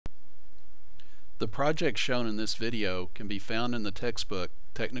The project shown in this video can be found in the textbook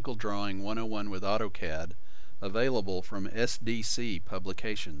Technical Drawing 101 with AutoCAD, available from SDC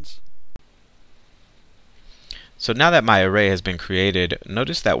Publications. So now that my array has been created,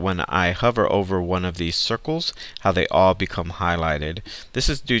 notice that when I hover over one of these circles, how they all become highlighted. This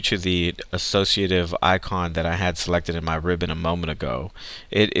is due to the associative icon that I had selected in my ribbon a moment ago.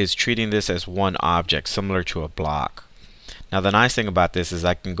 It is treating this as one object, similar to a block. Now the nice thing about this is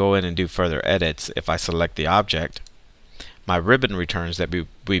I can go in and do further edits. If I select the object, my ribbon returns that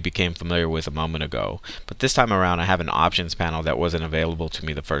we became familiar with a moment ago. But this time around I have an options panel that wasn't available to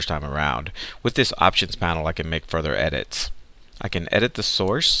me the first time around. With this options panel I can make further edits. I can edit the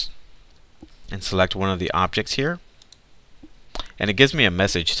source and select one of the objects here. And it gives me a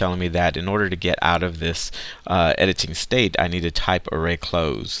message telling me that in order to get out of this editing state, I need to type array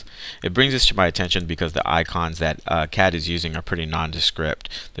close. It brings this to my attention because the icons that CAD is using are pretty nondescript.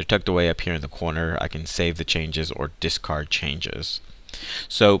 They're tucked away up here in the corner. I can save the changes or discard changes.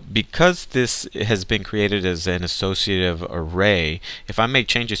 So because this has been created as an associative array, if I make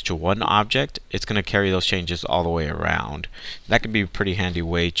changes to one object, it's going to carry those changes all the way around. That could be a pretty handy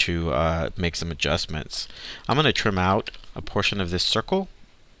way to make some adjustments. I'm going to trim out a portion of this circle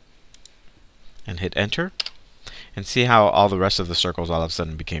and hit enter, and see how all the rest of the circles all of a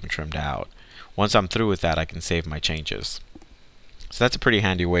sudden became trimmed out. Once I'm through with that, I can save my changes. So that's a pretty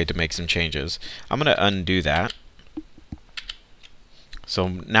handy way to make some changes. I'm going to undo that. So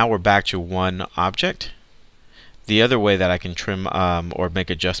now we're back to one object. The other way that I can trim or make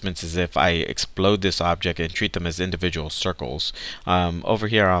adjustments is if I explode this object and treat them as individual circles. Over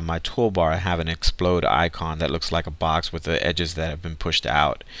here on my toolbar I have an explode icon that looks like a box with the edges that have been pushed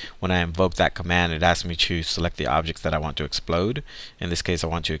out. When I invoke that command, it asks me to select the objects that I want to explode. In this case I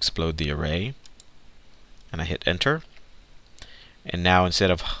want to explode the array, and I hit enter. And now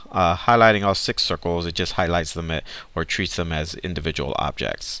instead of highlighting all 6 circles, it just highlights them or treats them as individual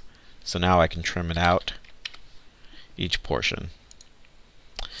objects. So now I can trim it out, each portion.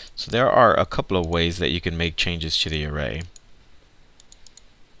 So there are a couple of ways that you can make changes to the array.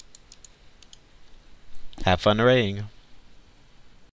 Have fun arraying.